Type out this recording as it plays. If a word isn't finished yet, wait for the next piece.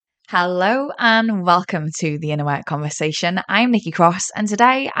Hello and welcome to the Inner Work Conversation. I'm Nikki Cross and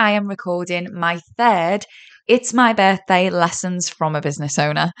today I am recording my third It's My Birthday Lessons from a Business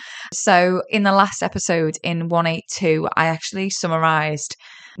Owner. So in the last episode in 182, I actually summarised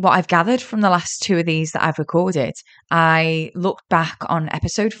what I've gathered from the last two of these that I've recorded. I looked back on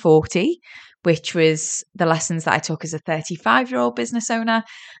episode 40, which was the lessons that I took as a 35-year-old business owner,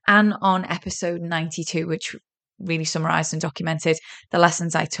 and on episode 92, which really summarized and documented the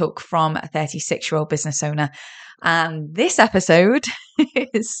lessons I took from a 36-year-old business owner. And this episode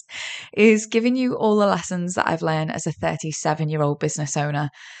is giving you all the lessons that I've learned as a 37-year-old business owner.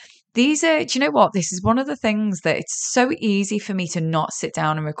 These are, do you know what? This is one of the things that it's so easy for me to not sit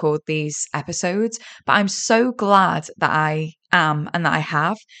down and record these episodes, but I'm so glad that I am and that I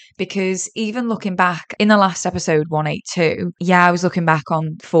have, because even looking back in the last episode 182, I was looking back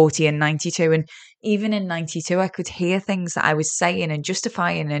on 40 and 92, and even in 92, I could hear things that I was saying and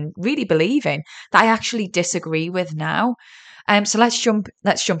justifying and really believing that I actually disagree with now. So let's jump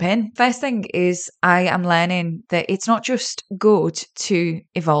in. First thing is I am learning that it's not just good to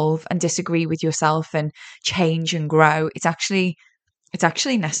evolve and disagree with yourself and change and grow. It's actually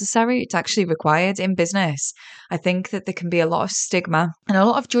necessary. It's actually required in business. I think that there can be a lot of stigma and a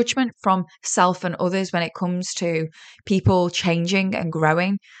lot of judgment from self and others when it comes to people changing and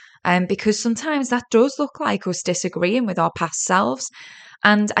growing. Because sometimes that does look like us disagreeing with our past selves.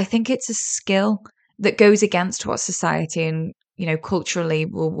 And I think it's a skill that goes against what society and culturally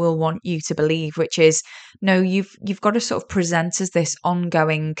will want you to believe, which is no, you've got to sort of present as this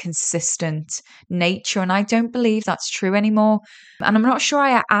ongoing, consistent nature, and I don't believe that's true anymore. And I'm not sure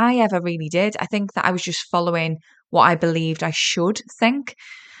I ever really did. I think that I was just following what I believed I should think.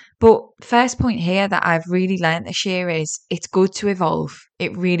 But first point here that I've really learned this year is it's good to evolve.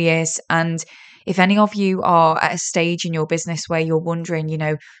 It really is. And if any of you are at a stage in your business where you're wondering,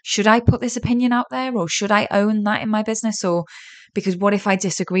 should I put this opinion out there, or should I own that in my business? Or because what if I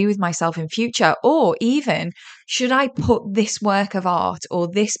disagree with myself in future? Or even, should I put this work of art or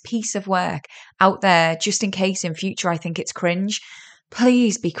this piece of work out there just in case in future I think it's cringe?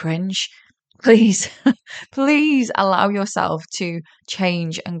 Please be cringe. Please, please allow yourself to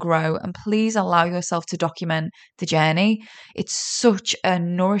change and grow, and please allow yourself to document the journey. It's such a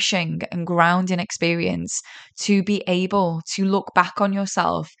nourishing and grounding experience to be able to look back on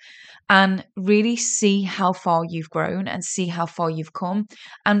yourself and really see how far you've grown and see how far you've come,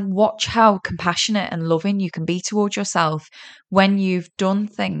 and watch how compassionate and loving you can be towards yourself when you've done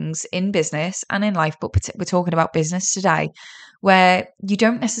things in business and in life. But we're talking about business today, where you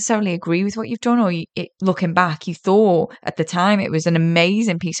don't necessarily agree with what you've done, or looking back, you thought at the time it was an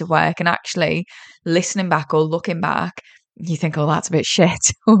amazing piece of work, and actually listening back or looking back, you think, oh, that's a bit shit,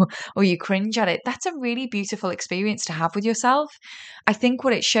 or you cringe at it. That's a really beautiful experience to have with yourself. I think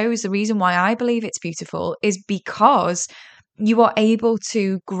what it shows, the reason why I believe it's beautiful, is because you are able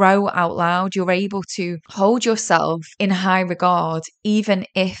to grow out loud. You're able to hold yourself in high regard, even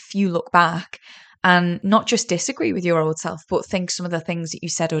if you look back and not just disagree with your old self, but think some of the things that you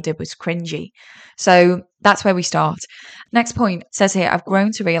said or did was cringy. So that's where we start. Next point says here, I've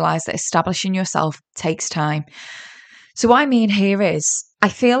grown to realize that establishing yourself takes time. So what I mean here is, I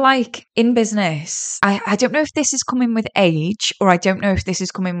feel like in business, I don't know if this is coming with age, or I don't know if this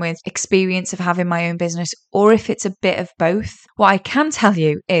is coming with experience of having my own business, or if it's a bit of both. What I can tell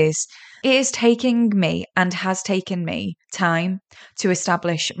you is it is taking me and has taken me time to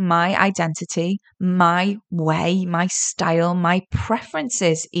establish my identity, my way, my style, my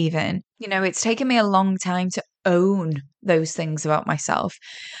preferences even. It's taken me a long time to own those things about myself.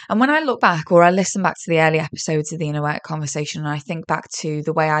 And when I look back, or I listen back to the early episodes of the Inner Work Conversation, and I think back to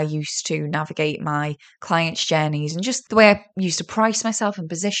the way I used to navigate my clients' journeys and just the way I used to price myself and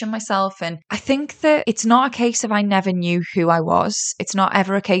position myself, and I think that it's not a case of I never knew who I was. It's not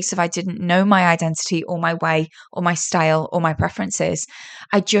ever a case of I didn't know my identity or my way or my style or my preferences.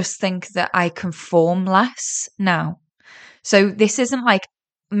 I just think that I conform less now. So this isn't like,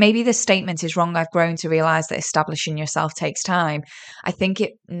 maybe the statement is wrong, I've grown to realize that establishing yourself takes time. I think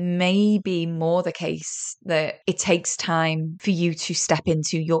it may be more the case that it takes time for you to step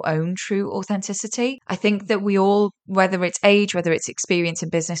into your own true authenticity. I think that we all, whether it's age, whether it's experience in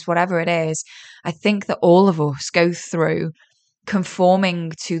business, whatever it is, I think that all of us go through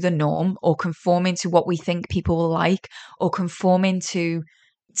conforming to the norm, or conforming to what we think people will like, or conforming to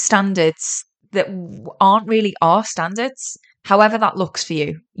standards that aren't really our standards. However that looks for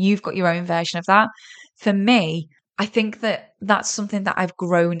you, you've got your own version of that. For me, I think that that's something that I've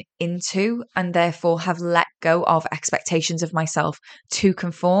grown into, and therefore have let go of expectations of myself to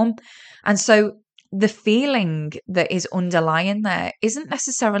conform. And so the feeling that is underlying there isn't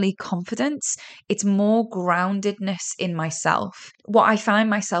necessarily confidence. It's more groundedness in myself. What I find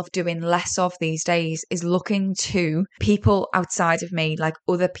myself doing less of these days is looking to people outside of me, like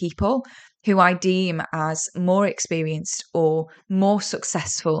other people who I deem as more experienced or more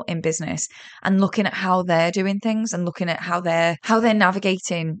successful in business, and looking at how they're doing things and looking at how they're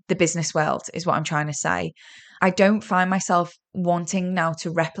navigating the business world is what I'm trying to say. I don't find myself wanting now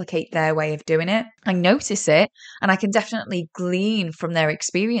to replicate their way of doing it. I notice it, and I can definitely glean from their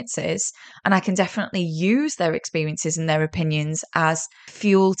experiences, and I can definitely use their experiences and their opinions as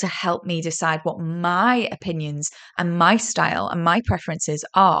fuel to help me decide what my opinions and my style and my preferences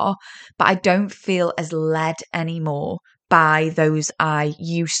are. But I don't feel as led anymore by those I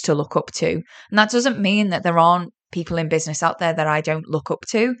used to look up to. And that doesn't mean that there aren't people in business out there that I don't look up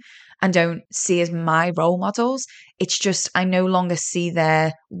to and don't see as my role models. It's just I no longer see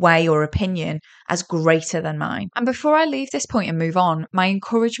their way or opinion as greater than mine. And before I leave this point and move on, my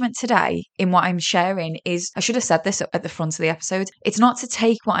encouragement today in what I'm sharing is, I should have said this at the front of the episode, it's not to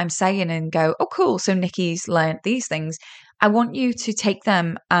take what I'm saying and go, oh cool, so Nikki's learned these things. I want you to take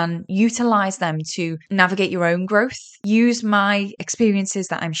them and utilize them to navigate your own growth. Use my experiences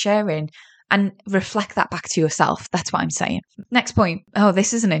that I'm sharing and reflect that back to yourself. That's what I'm saying. Next point. Oh,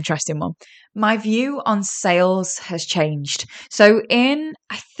 this is an interesting one. My view on sales has changed. So I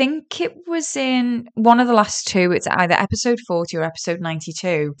think it was in one of the last two, it's either episode 40 or episode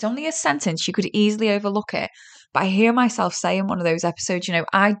 92. It's only a sentence. You could easily overlook it. But I hear myself say in one of those episodes,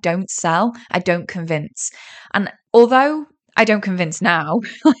 I don't sell, I don't convince. And although I don't convince now,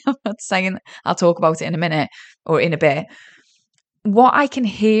 I'm not saying I'll talk about it in a minute or in a bit. What I can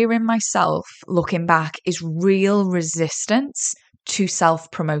hear in myself looking back is real resistance to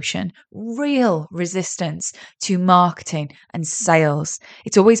self-promotion, real resistance to marketing and sales.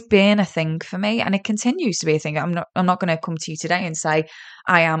 It's always been a thing for me, and it continues to be a thing. I'm not going to come to you today and say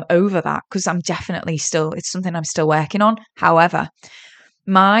I am over that, because I'm definitely it's something I'm still working on. However,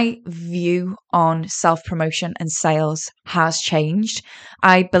 my view on self-promotion and sales has changed.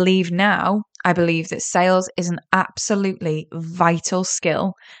 I believe that sales is an absolutely vital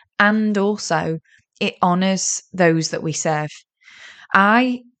skill, and also it honors those that we serve.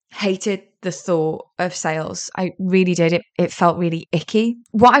 I hated the thought of sales. I really did. It felt really icky.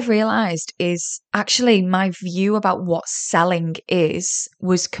 What I've realized is actually my view about what selling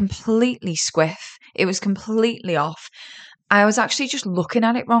was completely squiff. It was completely off. I was actually just looking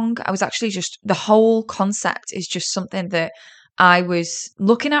at it wrong. The whole concept is just something that I was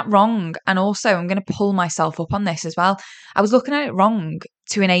looking at wrong. And also, I'm going to pull myself up on this as well. I was looking at it wrong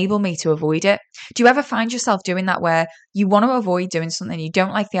to enable me to avoid it. Do you ever find yourself doing that, where you want to avoid doing something, you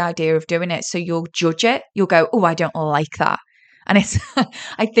don't like the idea of doing it, so you'll judge it? You'll go, oh, I don't like that. And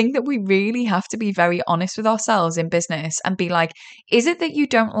I think that we really have to be very honest with ourselves in business and be like, is it that you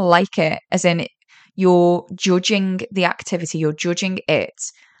don't like it? As in, you're judging the activity, you're judging it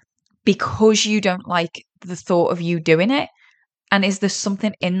because you don't like the thought of you doing it? And is there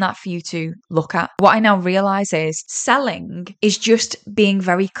something in that for you to look at? What I now realize is selling is just being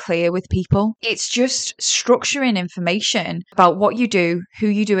very clear with people. It's just structuring information about what you do, who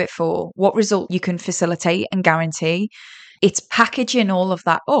you do it for, what result you can facilitate and guarantee. It's packaging all of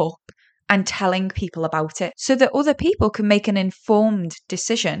that up and telling people about it so that other people can make an informed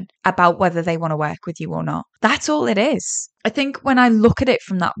decision about whether they want to work with you or not. That's all it is. I think when I look at it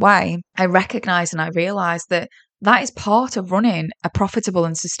from that way, I recognize and I realize that is part of running a profitable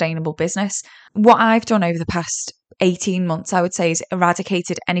and sustainable business. What I've done over the past 18 months, I would say, is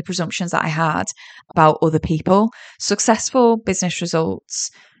eradicated any presumptions that I had about other people. Successful business results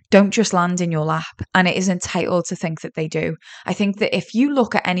don't just land in your lap, and it is entitled to think that they do. I think that if you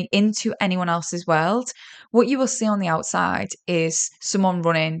look at into anyone else's world, what you will see on the outside is someone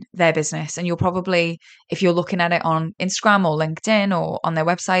running their business. And you'll probably, if you're looking at it on Instagram or LinkedIn or on their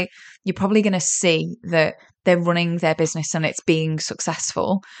website, you're probably going to see that they're running their business and it's being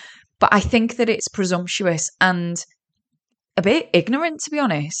successful. But I think that it's presumptuous and a bit ignorant, to be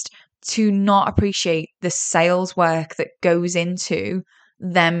honest, to not appreciate the sales work that goes into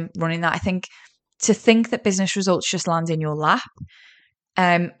them running that. I think to think that business results just land in your lap,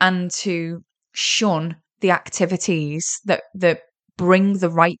 and to shun the activities that bring the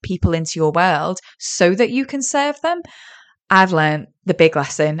right people into your world so that you can serve them. I've learned the big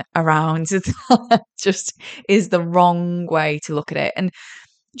lesson around just is the wrong way to look at it. And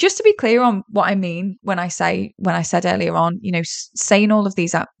just to be clear on what I mean when I said earlier on, saying all of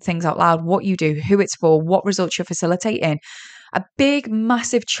these things out loud, what you do, who it's for, what results you're facilitating, a big,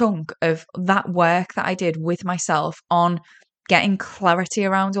 massive chunk of that work that I did with myself on getting clarity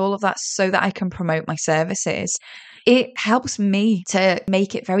around all of that so that I can promote my services, it helps me to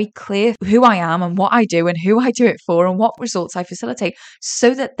make it very clear who I am and what I do and who I do it for and what results I facilitate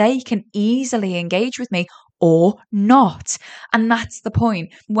so that they can easily engage with me or not. And that's the point.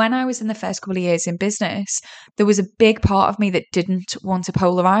 When I was in the first couple of years in business, there was a big part of me that didn't want to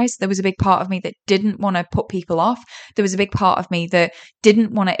polarize. There was a big part of me that didn't want to put people off. There was a big part of me that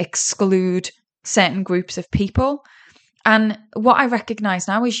didn't want to exclude certain groups of people. And what I recognize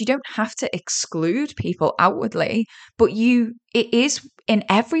now is you don't have to exclude people outwardly, but it is in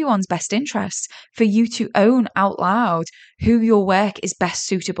everyone's best interest for you to own out loud who your work is best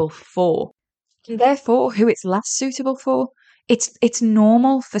suitable for. And therefore, who it's less suitable for. It's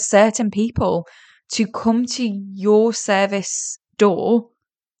normal for certain people to come to your service door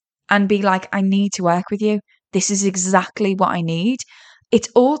and be like, I need to work with you. This is exactly what I need.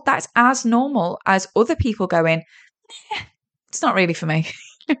 That's as normal as other people going, it's not really for me.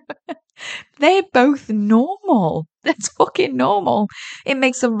 They're both normal. That's fucking normal. It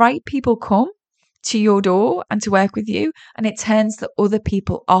makes the right people come to your door and to work with you, and it turns the other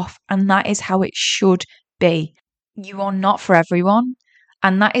people off. And that is how it should be. You are not for everyone,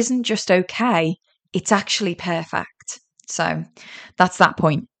 and that isn't just okay. It's actually perfect. So that's that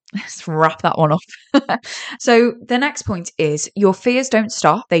point. Let's wrap that one up. So the next point is your fears don't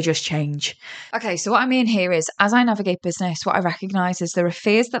stop, they just change. Okay, so what I mean here is as I navigate business, what I recognize is there are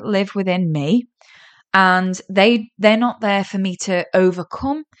fears that live within me, and they're not there for me to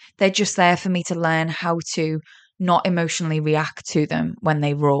overcome. They're just there for me to learn how to not emotionally react to them when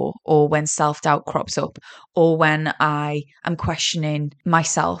they roar, or when self-doubt crops up, or when I am questioning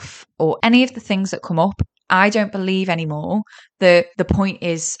myself, or any of the things that come up. I don't believe anymore that the point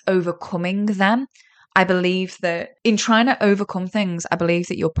is overcoming them. I believe that in trying to overcome things, I believe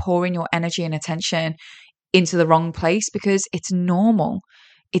that you're pouring your energy and attention into the wrong place, because it's normal.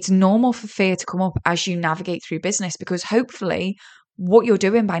 It's normal for fear to come up as you navigate through business, because hopefully what you're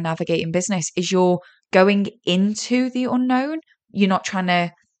doing by navigating business is you're going into the unknown. You're not trying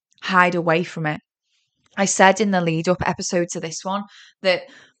to hide away from it. I said in the lead up episode to this one that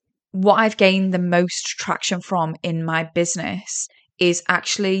what I've gained the most traction from in my business is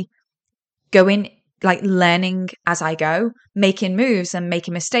actually learning as I go, making moves and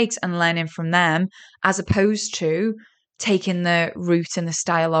making mistakes and learning from them, as opposed to taking the route and the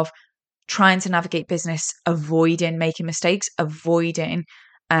style of trying to navigate business, avoiding making mistakes, avoiding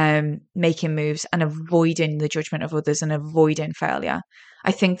making moves, and avoiding the judgment of others and avoiding failure.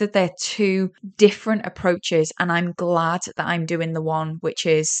 I think that they're two different approaches, and I'm glad that I'm doing the one which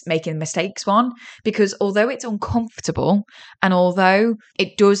is making mistakes one, because although it's uncomfortable and although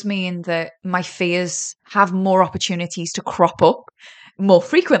it does mean that my fears have more opportunities to crop up more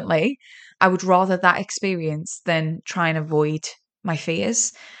frequently, I would rather that experience than try and avoid my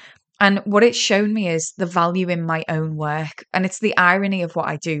fears. And what it's shown me is the value in my own work. And it's the irony of what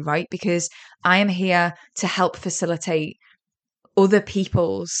I do, right? Because I am here to help facilitate other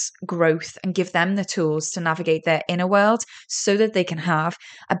people's growth and give them the tools to navigate their inner world so that they can have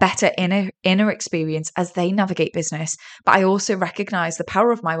a better inner experience as they navigate business. But I also recognize the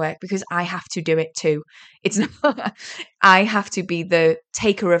power of my work because I have to do it too. It's not, I have to be the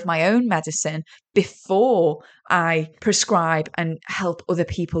taker of my own medicine before I prescribe and help other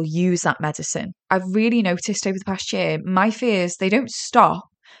people use that medicine. I've really noticed over the past year, my fears, they don't stop,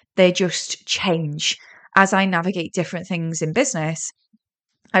 they just change. As I navigate different things in business,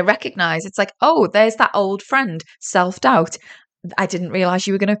 I recognize it's like, oh, there's that old friend, self-doubt. I didn't realize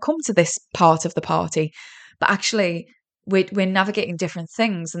you were going to come to this part of the party. But actually, we're navigating different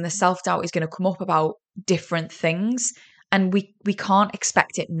things, and the self-doubt is going to come up about different things. And we can't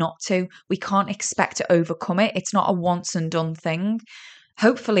expect it not to. We can't expect to overcome it. It's not a once and done thing.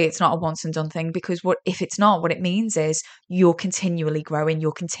 Hopefully it's not a once and done thing, because if it's not, what it means is you're continually growing,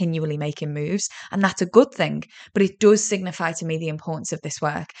 you're continually making moves, and that's a good thing. But it does signify to me the importance of this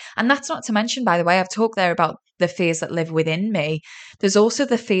work. And that's not to mention, by the way, I've talked there about the fears that live within me. There's also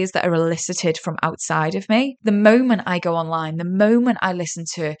the fears that are elicited from outside of me. The moment I go online, the moment I listen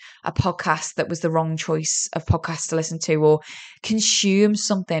to a podcast that was the wrong choice of podcast to listen to, or consume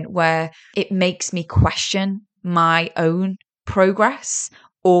something where it makes me question my own progress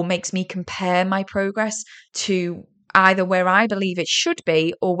or makes me compare my progress to either where I believe it should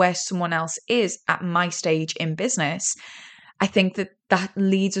be or where someone else is at my stage in business, I think that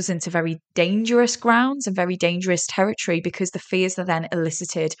leads us into very dangerous grounds and very dangerous territory, because the fears are then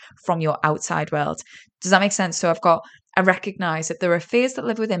elicited from your outside world. Does that make sense? So I recognize that there are fears that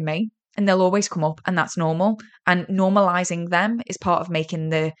live within me. and they'll always come up, and that's normal. And normalizing them is part of making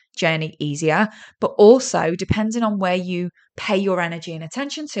the journey easier. But also, depending on where you pay your energy and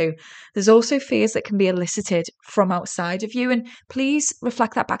attention to, there's also fears that can be elicited from outside of you. And please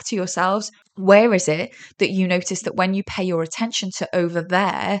reflect that back to yourselves. Where is it that you notice that when you pay your attention to over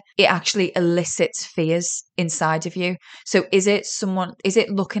there, it actually elicits fears inside of you? So is it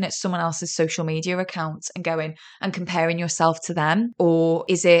looking at someone else's social media accounts and going and comparing yourself to them? Or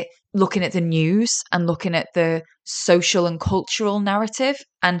is it looking at the news and looking at the social and cultural narrative?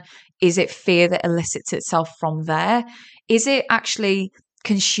 And is it fear that elicits itself from there? Is it actually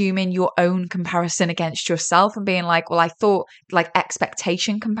consuming your own comparison against yourself and being like, well, I thought, like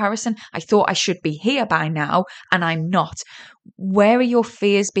expectation comparison, I thought I should be here by now and I'm not? Where are your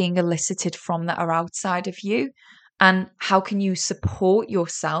fears being elicited from that are outside of you? And how can you support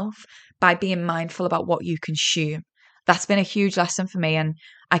yourself by being mindful about what you consume? That's been a huge lesson for me. And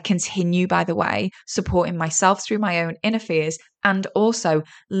I continue, by the way, supporting myself through my own inner fears and also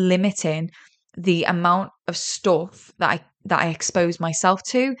limiting the amount of stuff that I expose myself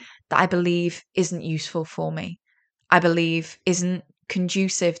to that I believe isn't useful for me. I believe isn't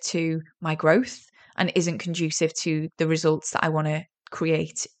conducive to my growth and isn't conducive to the results that I want to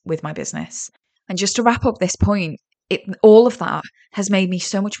create with my business. And just to wrap up this point, all of that has made me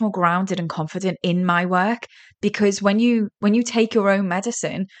so much more grounded and confident in my work, because when you take your own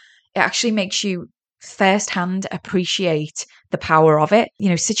medicine, it actually makes you firsthand appreciate the power of it.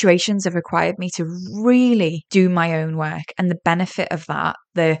 Situations have required me to really do my own work, and the benefit of that,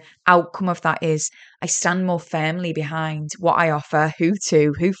 the outcome of that, is I stand more firmly behind what I offer, who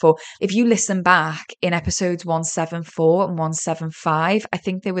for. If you listen back in episodes 174 and 175, I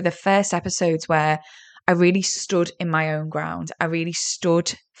think they were the first episodes where I really stood in my own ground. I really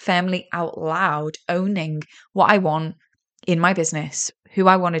stood firmly out loud, owning what I want in my business, who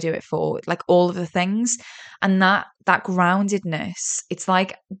I want to do it for, like all of the things. And that groundedness, it's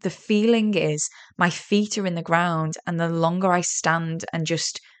like the feeling is my feet are in the ground, and the longer I stand and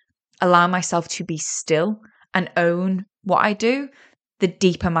just allow myself to be still and own what I do, the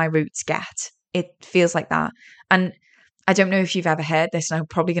deeper my roots get. It feels like that. And I don't know if you've ever heard this, and I'm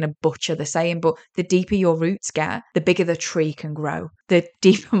probably going to butcher the saying, but the deeper your roots get, the bigger the tree can grow. The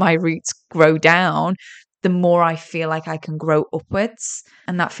deeper my roots grow down, the more I feel like I can grow upwards.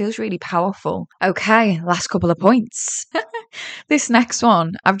 And that feels really powerful. Okay, last couple of points. This next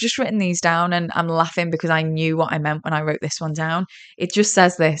one, I've just written these down and I'm laughing because I knew what I meant when I wrote this one down. It just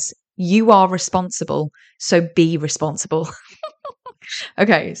says this: you are responsible, so be responsible.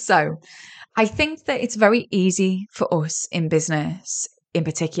 Okay, so I think that it's very easy for us in business in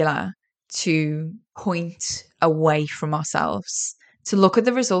particular to point away from ourselves, to look at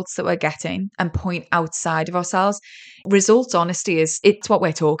the results that we're getting and point outside of ourselves. Results honesty it's what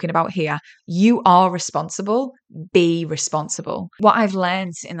we're talking about here. You are responsible, be responsible. What I've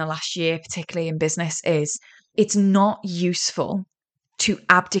learned in the last year, particularly in business, is it's not useful to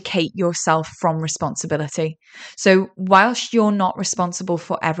abdicate yourself from responsibility. So whilst you're not responsible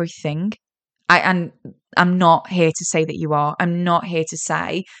for everything, I'm not here to say that you are. I'm not here to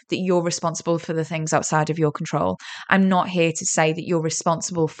say that you're responsible for the things outside of your control. I'm not here to say that you're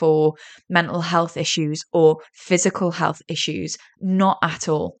responsible for mental health issues or physical health issues. Not at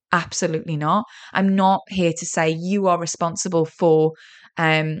all. Absolutely not. I'm not here to say you are responsible for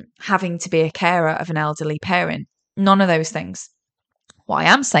having to be a carer of an elderly parent. None of those things. What I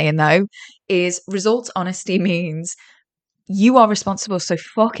am saying, though, is results honesty means you are responsible, so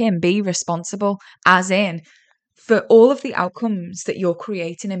fucking be responsible, as in, for all of the outcomes that you're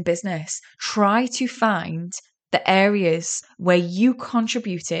creating in business, try to find the areas where you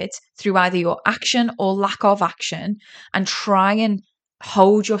contributed through either your action or lack of action, and try and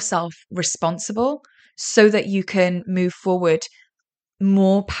hold yourself responsible so that you can move forward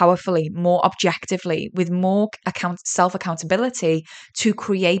more powerfully, more objectively, with more self-accountability to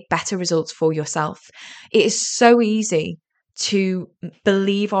create better results for yourself. It is so easy to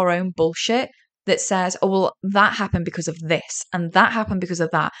believe our own bullshit that says, oh, well, that happened because of this, and that happened because of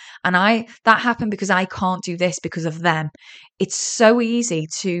that, and that happened because I can't do this because of them. It's so easy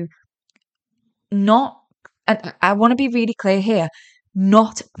to not, and I want to be really clear here,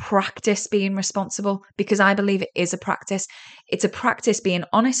 not practice being responsible, because I believe it is a practice. It's a practice being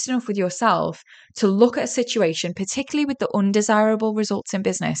honest enough with yourself to look at a situation, particularly with the undesirable results in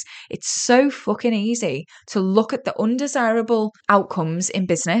business. It's so fucking easy to look at the undesirable outcomes in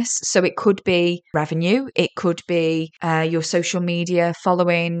business. So it could be revenue, it could be your social media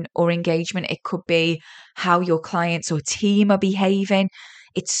following or engagement, it could be how your clients or team are behaving.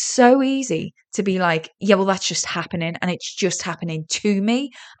 It's so easy to be like, yeah, well, that's just happening and it's just happening to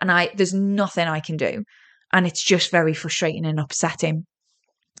me and there's nothing I can do. And it's just very frustrating and upsetting.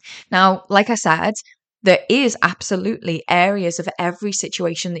 Now, like I said, there is absolutely areas of every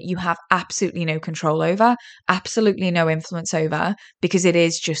situation that you have absolutely no control over, absolutely no influence over, because it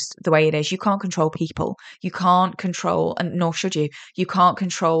is just the way it is. You can't control people. You can't control, and nor should you. You can't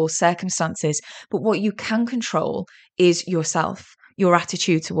control circumstances. But what you can control is yourself, your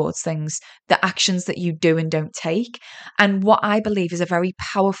attitude towards things, the actions that you do and don't take. And what I believe is a very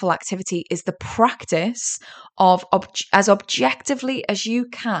powerful activity is the practice of as objectively as you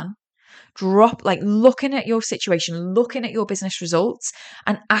can looking at your situation, looking at your business results,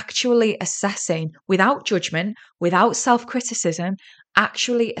 and actually assessing without judgment, without self-criticism,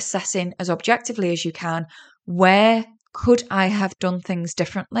 actually assessing as objectively as you can, where could I have done things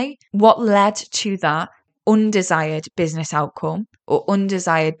differently? What led to that undesired business outcome or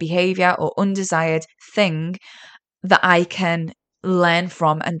undesired behavior or undesired thing that I can learn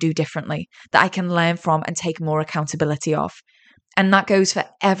from and do differently, that I can learn from and take more accountability of. And that goes for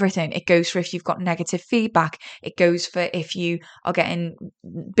everything. It goes for if you've got negative feedback. It goes for if you are getting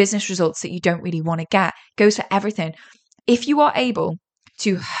business results that you don't really want to get. It goes for everything. If you are able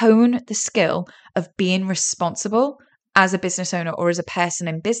to hone the skill of being responsible as a business owner or as a person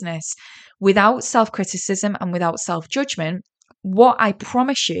in business without self-criticism and without self-judgment, what I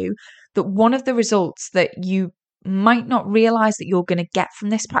promise you that one of the results that you might not realize that you're going to get from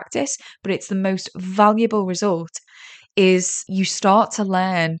this practice, but it's the most valuable result, is you start to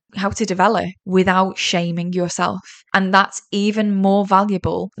learn how to develop without shaming yourself. And that's even more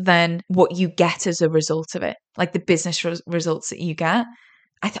valuable than what you get as a result of it, like the business results that you get.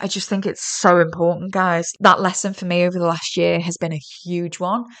 I just think it's so important, guys. That lesson for me over the last year has been a huge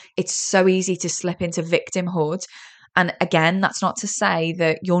one. It's so easy to slip into victimhood. And again, that's not to say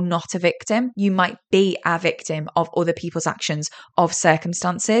that you're not a victim. You might be a victim of other people's actions, of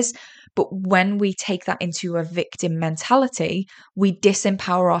circumstances. But when we take that into a victim mentality, we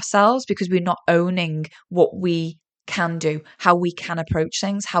disempower ourselves because we're not owning what we can do, how we can approach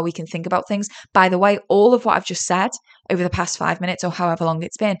things, how we can think about things. By the way, all of what I've just said over the past 5 minutes or however long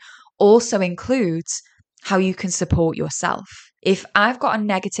it's been also includes how you can support yourself. If I've got a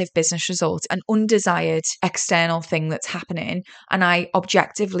negative business result, an undesired external thing that's happening, and I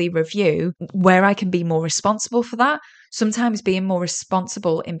objectively review where I can be more responsible for that, sometimes being more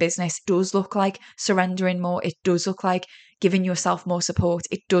responsible in business does look like surrendering more. It does look like giving yourself more support.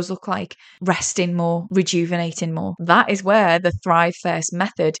 It does look like resting more, rejuvenating more. That is where the Thrive First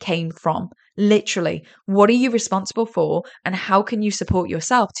method came from. Literally, what are you responsible for and how can you support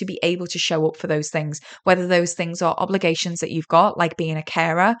yourself to be able to show up for those things? Whether those things are obligations that you've got, like being a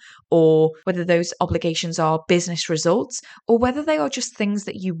carer, or whether those obligations are business results, or whether they are just things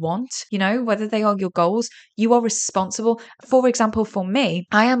that you want, whether they are your goals, you are responsible. For example, for me,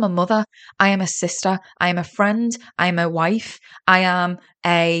 I am a mother, I am a sister, I am a friend, I am a wife, I am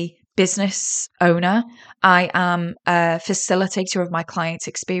a business owner, I am a facilitator of my client's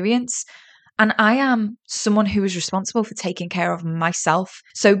experience. And I am someone who is responsible for taking care of myself.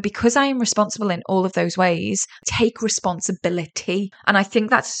 So because I am responsible in all of those ways, take responsibility. And I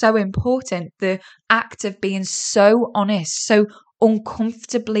think that's so important. The act of being so honest, so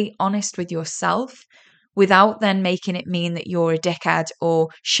uncomfortably honest with yourself, without then making it mean that you're a dickhead or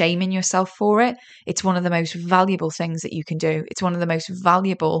shaming yourself for it. It's one of the most valuable things that you can do. It's one of the most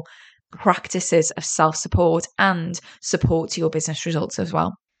valuable practices of self-support and support to your business results as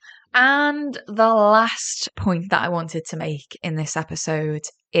well. And the last point that I wanted to make in this episode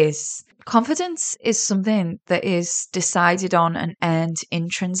is confidence is something that is decided on and earned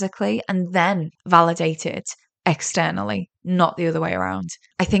intrinsically and then validated externally, not the other way around.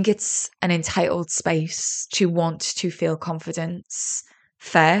 I think it's an entitled space to want to feel confidence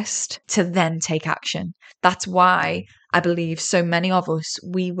first to then take action. That's why I believe so many of us,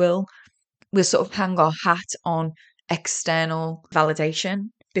 we'll sort of hang our hat on external validation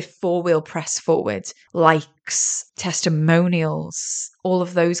before we'll press forward. Likes, testimonials, all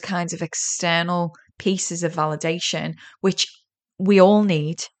of those kinds of external pieces of validation, which we all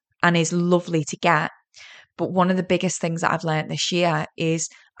need and is lovely to get. But one of the biggest things that I've learned this year is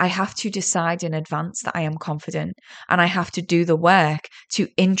I have to decide in advance that I am confident, and I have to do the work to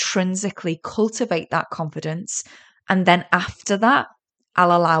intrinsically cultivate that confidence. And then after that,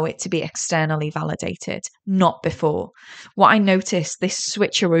 I'll allow it to be externally validated, not before. What I noticed, this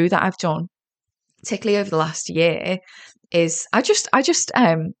switcheroo that I've done, particularly over the last year, is I just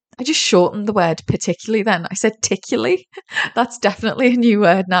shortened the word particularly then. I said ticularly. That's definitely a new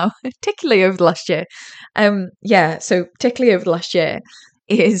word now. Particularly over the last year. So particularly over the last year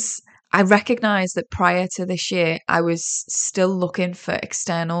is I recognize that prior to this year, I was still looking for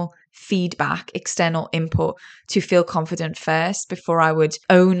external feedback, external input to feel confident first before I would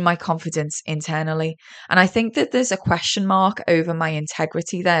own my confidence internally. And I think that there's a question mark over my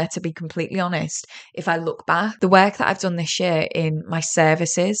integrity there, to be completely honest. If I look back, the work that I've done this year in my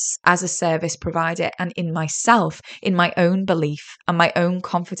services as a service provider and in myself, in my own belief and my own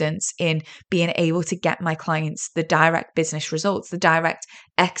confidence in being able to get my clients the direct business results, the direct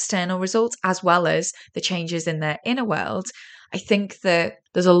external results, as well as the changes in their inner world, I think that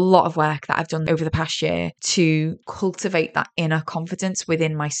there's a lot of work that I've done over the past year to cultivate that inner confidence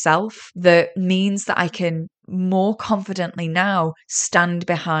within myself that means that I can more confidently now stand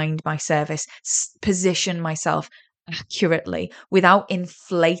behind my service, position myself accurately without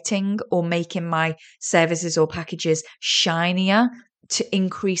inflating or making my services or packages shinier to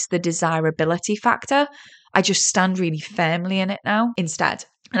increase the desirability factor. I just stand really firmly in it now instead.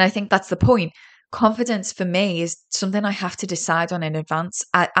 And I think that's the point. Confidence for me is something I have to decide on in advance,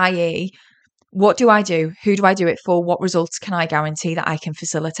 i.e., what do I do? Who do I do it for? What results can I guarantee that I can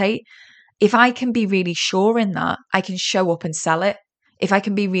facilitate? If I can be really sure in that, I can show up and sell it. If I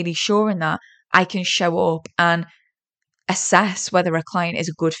can be really sure in that, I can show up and assess whether a client is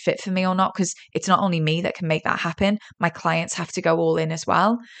a good fit for me or not, because it's not only me that can make that happen. My clients have to go all in as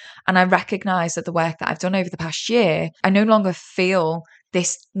well. And I recognize that the work that I've done over the past year, I no longer feel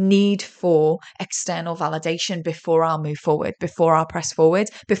this need for external validation before I'll move forward, before I'll press forward,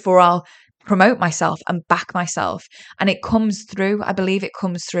 before I'll promote myself and back myself. And it comes through, I believe it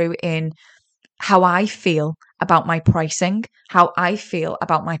comes through in how I feel about my pricing, how I feel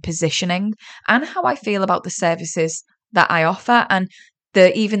about my positioning, and how I feel about the services that I offer, and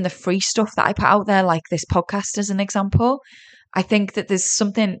even the free stuff that I put out there, like this podcast as an example. I think that there's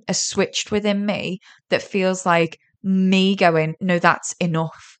something has switched within me that feels like me going, no, that's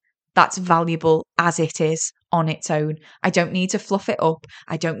enough. That's valuable as it is on its own. I don't need to fluff it up.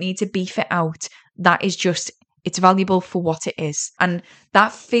 I don't need to beef it out. That is just, it's valuable for what it is. And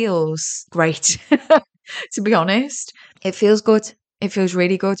that feels great, to be honest. It feels good. It feels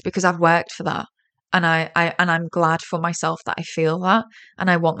really good because I've worked for that. And I'm glad for myself that I feel that.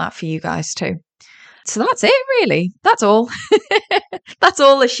 And I want that for you guys too. So that's it, really. That's all. That's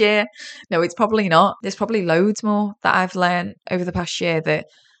all this year. No, it's probably not. There's probably loads more that I've learned over the past year that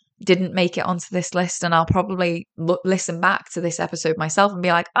didn't make it onto this list. And I'll probably listen back to this episode myself and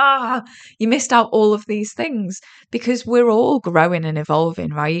be like, you missed out all of these things, because we're all growing and evolving,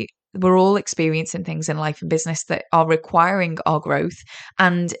 right? We're all experiencing things in life and business that are requiring our growth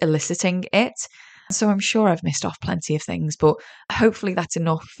and eliciting it. So I'm sure I've missed off plenty of things, but hopefully that's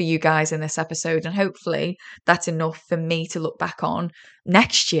enough for you guys in this episode. And hopefully that's enough for me to look back on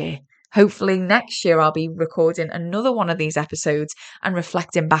next year. Hopefully next year I'll be recording another one of these episodes and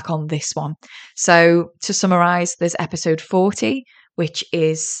reflecting back on this one. So to summarize, there's episode 40, which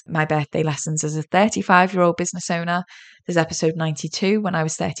is my birthday lessons as a 35-year-old business owner. There's episode 92 when I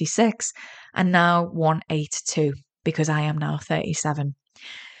was 36, and now 182 because I am now 37.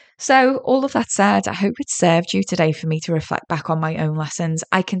 So all of that said, I hope it served you today for me to reflect back on my own lessons.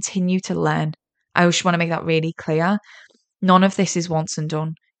 I continue to learn. I just want to make that really clear. None of this is once and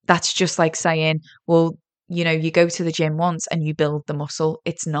done. That's just like saying, well, you go to the gym once and you build the muscle.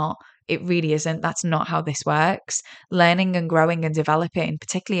 It's not. It really isn't. That's not how this works. Learning and growing and developing,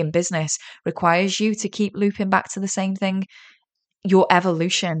 particularly in business, requires you to keep looping back to the same thing. Your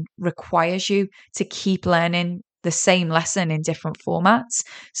evolution requires you to keep learning the same lesson in different formats.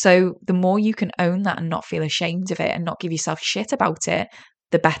 So the more you can own that and not feel ashamed of it and not give yourself shit about it,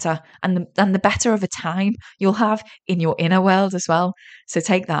 the better. And the better of a time you'll have in your inner world as well. So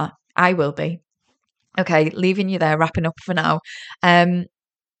take that. I will be. Okay, leaving you there, wrapping up for now. And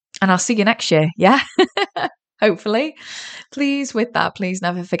I'll see you next year. Yeah. Hopefully. Please, with that, please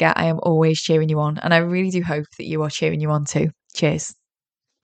never forget I am always cheering you on. And I really do hope that you are cheering you on too. Cheers.